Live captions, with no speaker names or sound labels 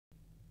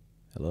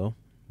Hello,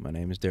 my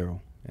name is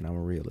Daryl, and I'm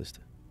a realist,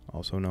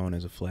 also known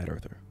as a flat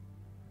earther.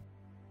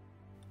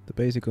 The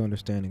basic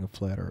understanding of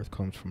flat earth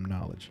comes from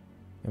knowledge,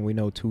 and we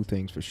know two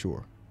things for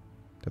sure: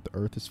 that the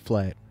earth is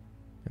flat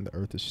and the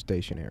earth is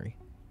stationary.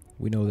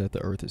 We know that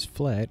the earth is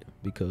flat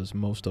because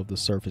most of the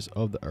surface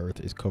of the earth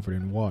is covered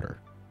in water,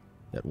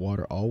 that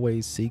water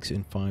always seeks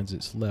and finds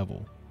its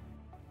level,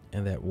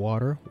 and that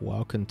water,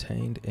 while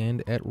contained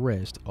and at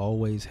rest,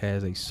 always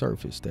has a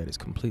surface that is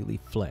completely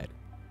flat.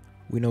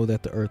 We know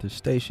that the earth is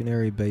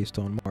stationary based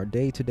on our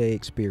day-to-day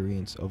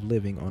experience of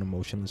living on a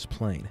motionless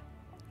plane.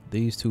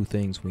 These two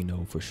things we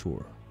know for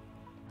sure.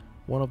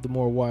 One of the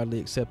more widely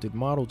accepted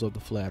models of the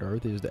flat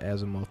earth is the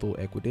azimuthal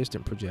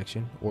equidistant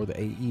projection, or the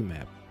AE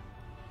map.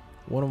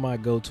 One of my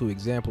go-to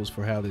examples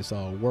for how this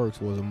all works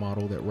was a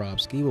model that Rob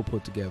Skeeble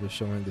put together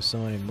showing the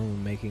sun and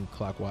moon making a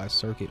clockwise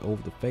circuit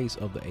over the face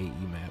of the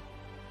AE map.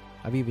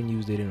 I've even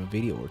used it in a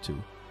video or two.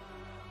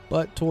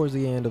 But towards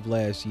the end of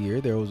last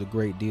year, there was a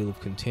great deal of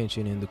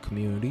contention in the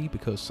community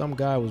because some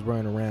guy was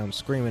running around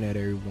screaming at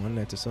everyone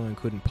that the sun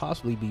couldn't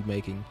possibly be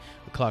making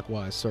a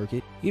clockwise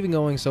circuit, even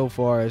going so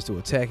far as to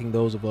attacking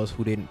those of us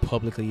who didn't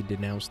publicly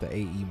denounce the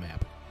AE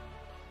map.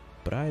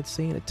 But I had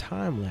seen a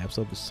time lapse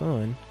of the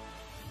sun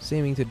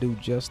seeming to do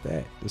just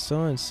that. The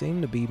sun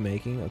seemed to be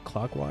making a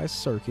clockwise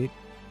circuit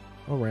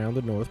around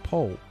the North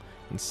Pole,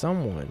 and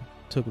someone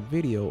took a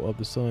video of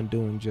the sun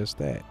doing just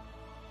that.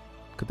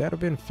 Could that have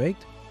been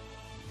faked?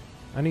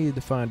 I needed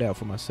to find out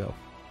for myself,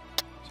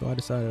 so I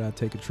decided I'd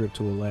take a trip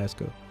to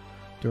Alaska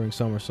during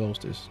summer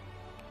solstice,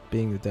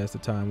 being that that's the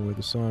time where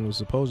the sun would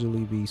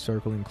supposedly be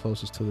circling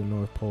closest to the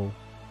North Pole.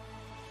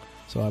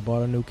 So I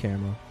bought a new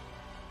camera,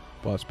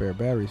 bought spare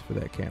batteries for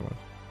that camera,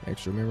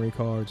 extra memory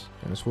cards,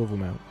 and a swivel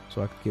mount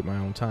so I could get my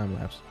own time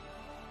lapse.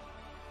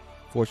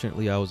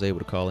 Fortunately, I was able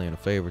to call in a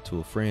favor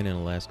to a friend in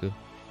Alaska,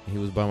 and he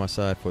was by my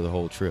side for the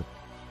whole trip.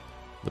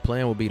 The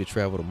plan would be to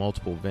travel to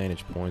multiple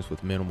vantage points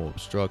with minimal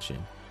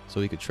obstruction, so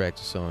he could track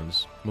the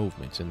sun's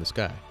movements in the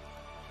sky,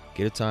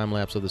 get a time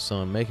lapse of the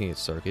sun making its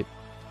circuit,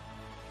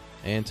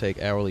 and take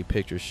hourly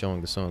pictures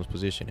showing the sun's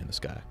position in the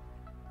sky.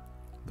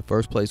 The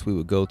first place we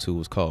would go to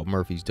was called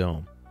Murphy's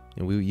Dome,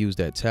 and we would use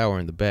that tower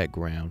in the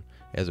background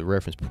as a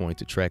reference point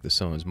to track the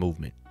sun's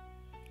movement.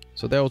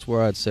 So that was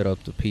where I'd set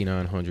up the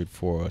P900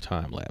 for a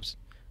time lapse.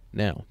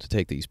 Now, to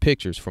take these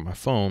pictures from my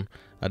phone,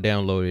 I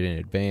downloaded an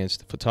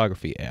advanced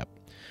photography app.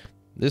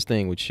 This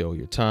thing would show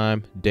your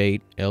time,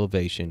 date,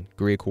 elevation,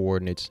 grid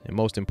coordinates, and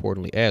most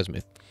importantly,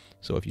 azimuth.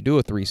 So if you do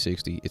a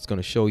 360, it's going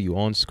to show you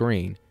on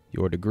screen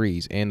your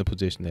degrees and the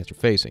position that you're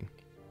facing.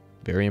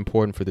 Very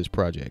important for this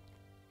project,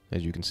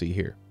 as you can see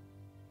here.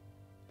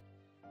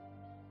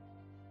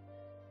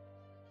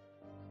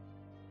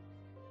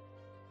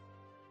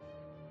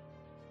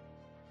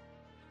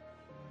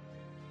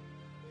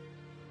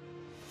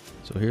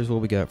 So here's what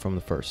we got from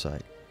the first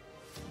site.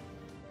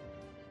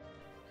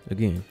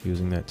 Again,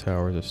 using that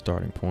tower as a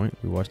starting point,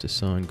 we watch the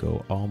sun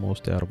go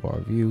almost out of our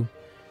view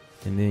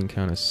and then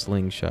kind of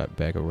slingshot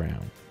back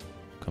around,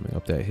 coming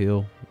up that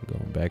hill,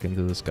 going back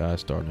into the sky,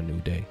 starting a new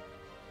day.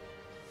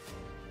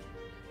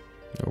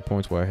 There were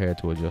points where I had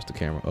to adjust the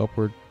camera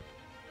upward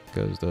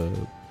because the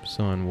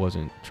sun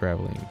wasn't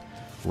traveling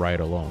right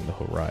along the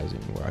horizon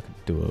where I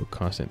could do a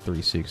constant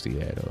 360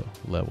 at a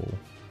level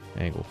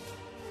angle.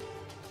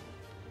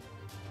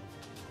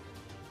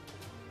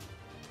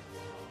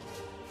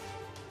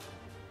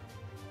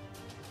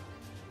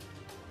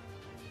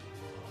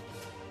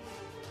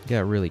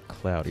 Got really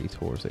cloudy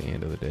towards the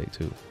end of the day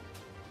too.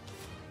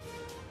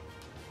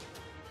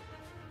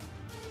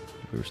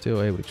 We were still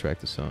able to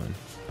track the sun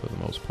for the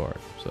most part.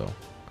 So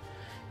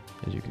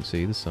as you can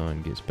see, the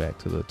sun gets back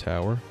to the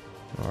tower,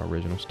 our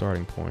original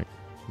starting point.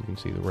 You can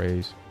see the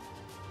rays.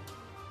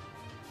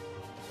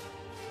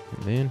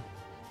 And then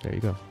there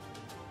you go.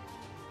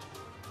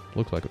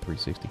 Looks like a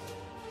 360.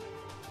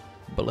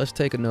 But let's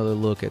take another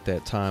look at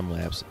that time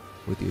lapse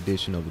with the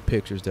addition of the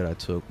pictures that I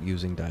took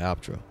using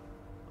Dioptra.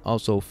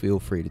 Also, feel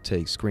free to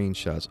take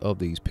screenshots of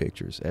these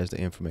pictures as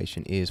the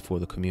information is for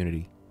the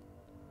community.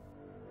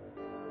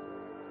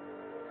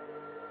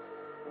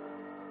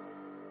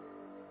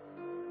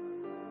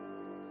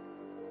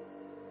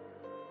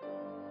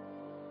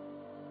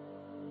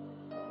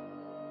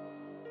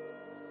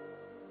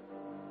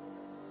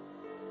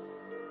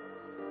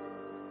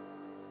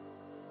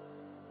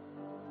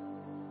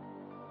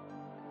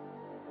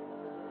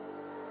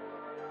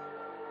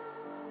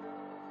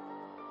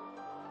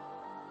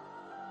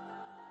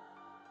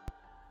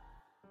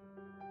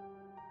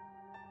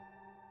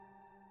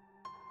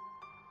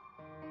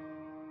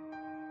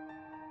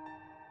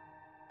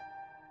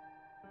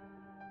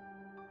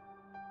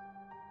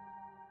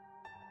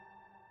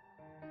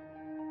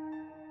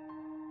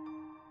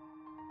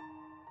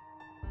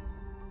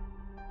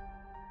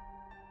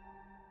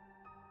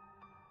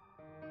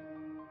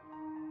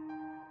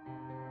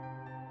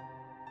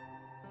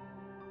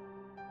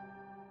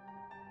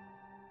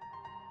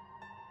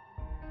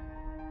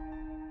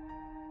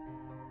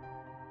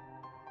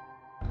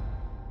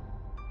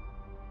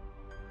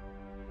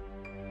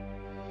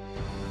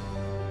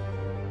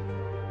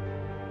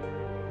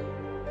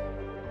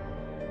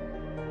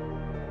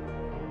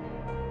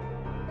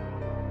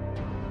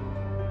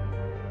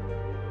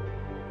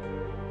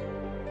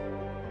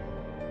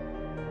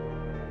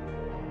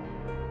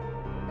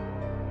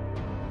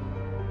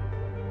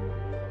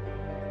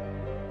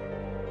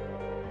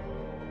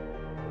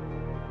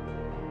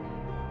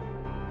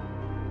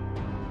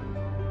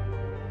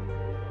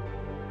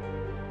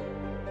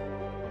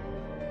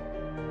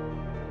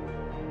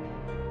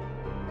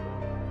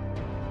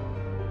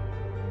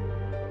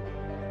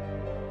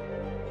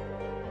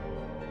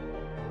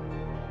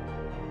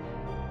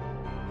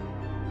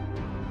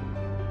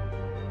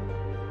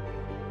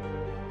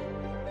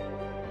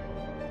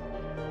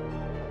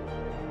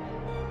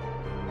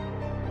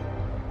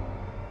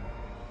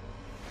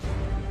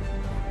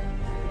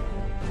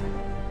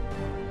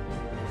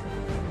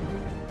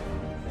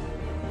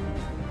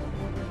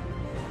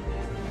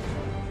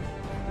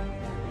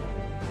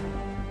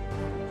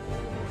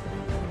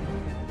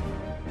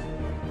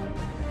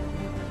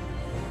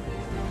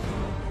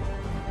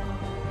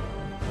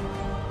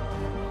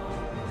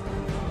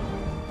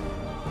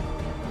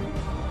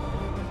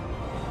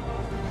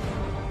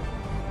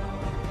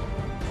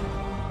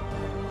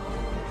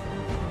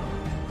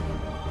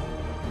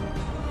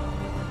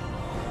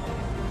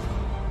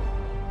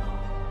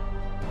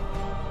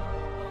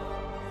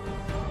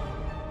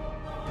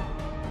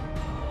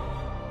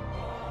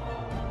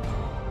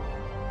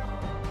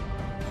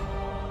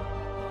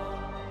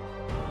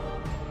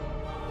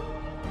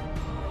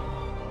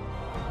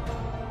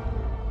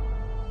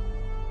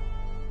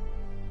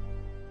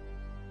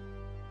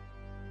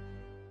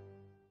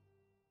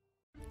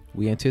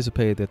 We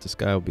anticipated that the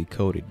sky would be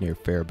coated near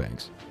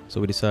Fairbanks,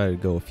 so we decided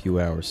to go a few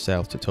hours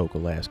south to Tok,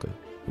 Alaska.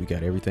 We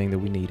got everything that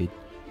we needed,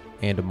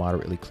 and a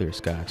moderately clear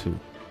sky too.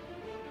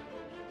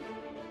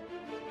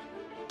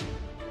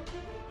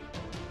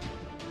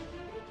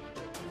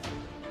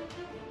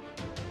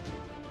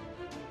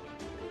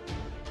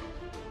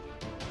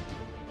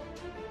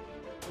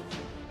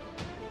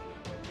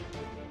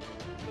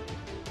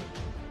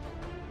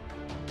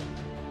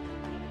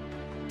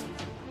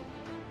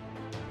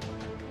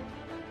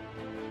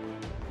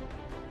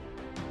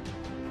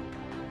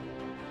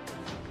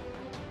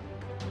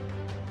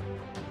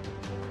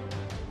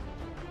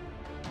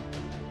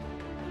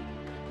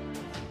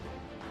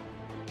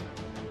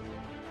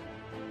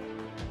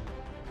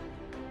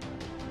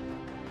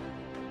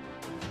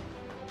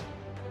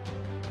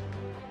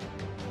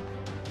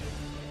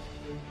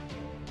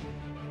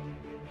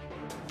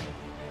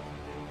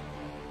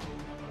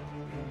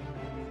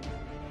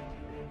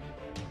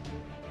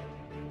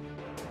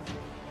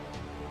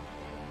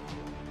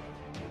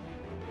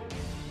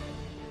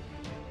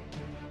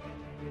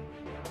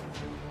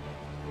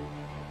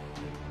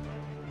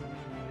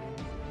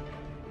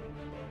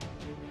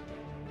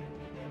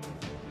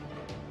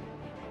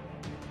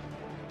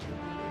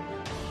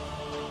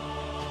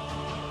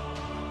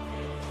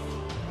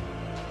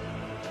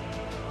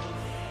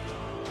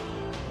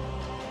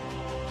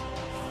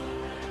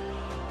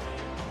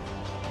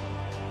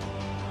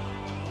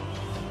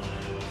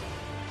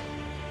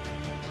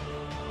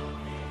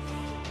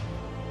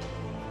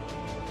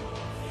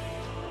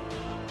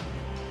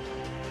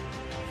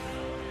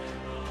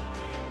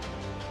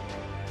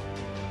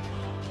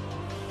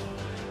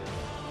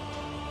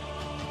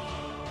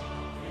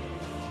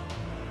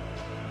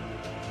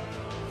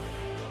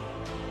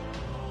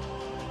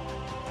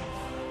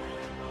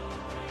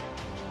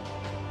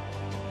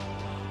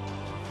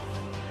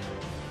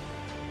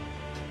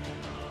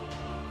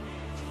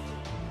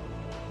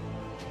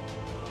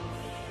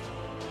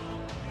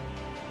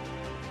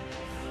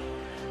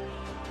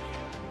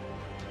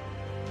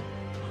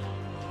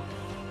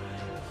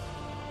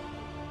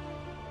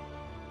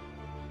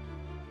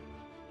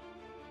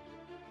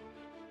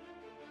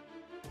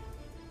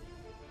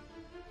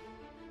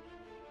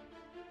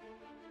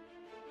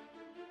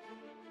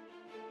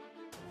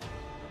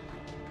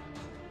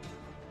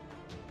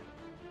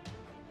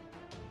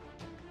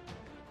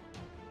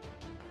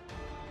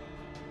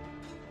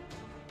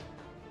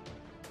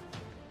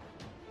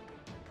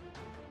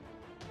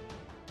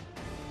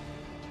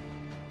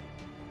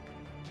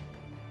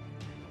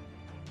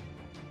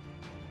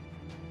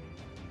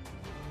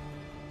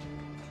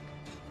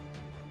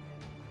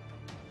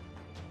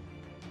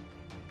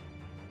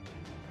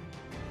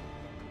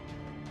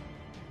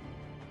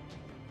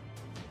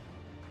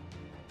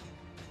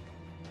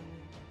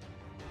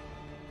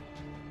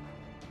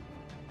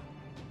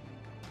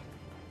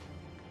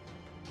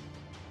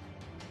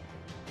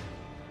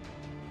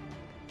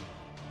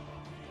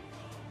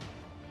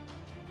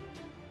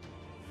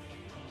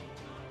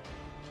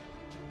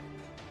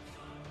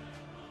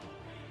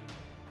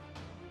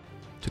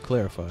 To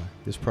clarify,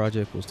 this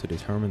project was to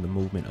determine the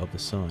movement of the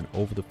sun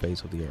over the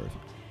face of the Earth.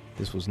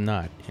 This was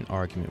not an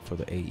argument for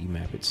the AE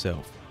map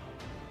itself.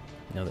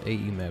 Now, the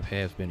AE map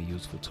has been a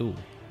useful tool,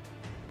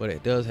 but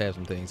it does have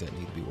some things that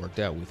need to be worked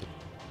out with it.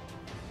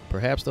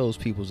 Perhaps those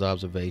people's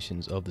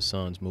observations of the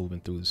sun's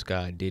movement through the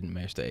sky didn't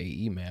match the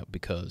AE map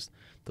because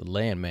the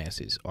land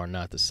masses are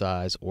not the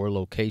size or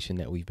location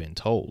that we've been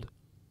told.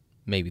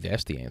 Maybe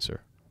that's the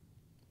answer.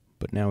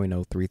 But now we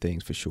know three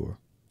things for sure.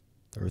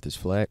 The Earth is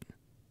flat,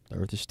 the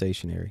Earth is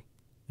stationary,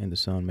 and the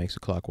sun makes a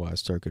clockwise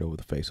circuit over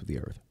the face of the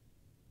Earth.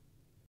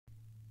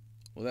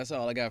 Well, that's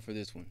all I got for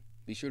this one.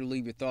 Be sure to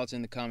leave your thoughts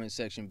in the comment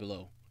section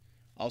below.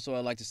 Also,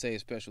 I'd like to say a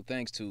special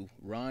thanks to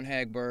Ron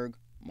Hagberg,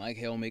 Mike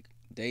Helmick,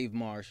 Dave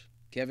Marsh,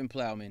 Kevin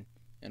Plowman,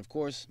 and of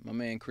course, my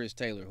man Chris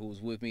Taylor, who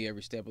was with me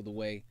every step of the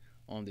way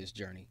on this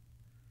journey.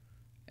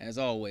 As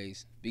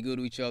always, be good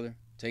to each other,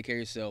 take care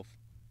of yourself,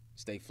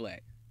 stay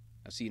flat.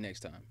 I'll see you next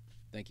time.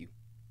 Thank you.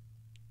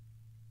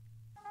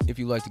 If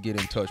you'd like to get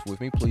in touch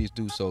with me, please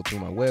do so through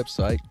my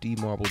website,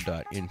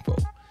 dmarble.info.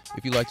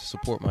 If you'd like to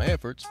support my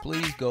efforts,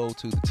 please go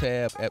to the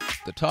tab at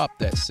the top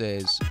that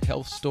says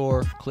Health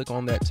Store. Click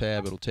on that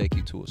tab. It'll take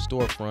you to a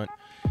storefront.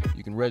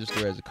 You can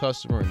register as a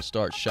customer and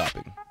start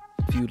shopping.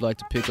 If you'd like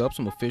to pick up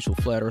some official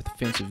Flat Earth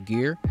Offensive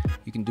gear,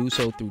 you can do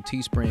so through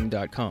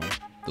teespring.com.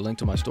 The link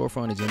to my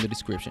storefront is in the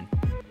description.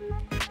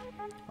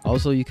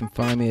 Also, you can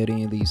find me at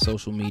any of these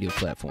social media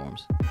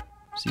platforms.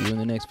 See you in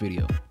the next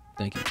video.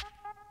 Thank you.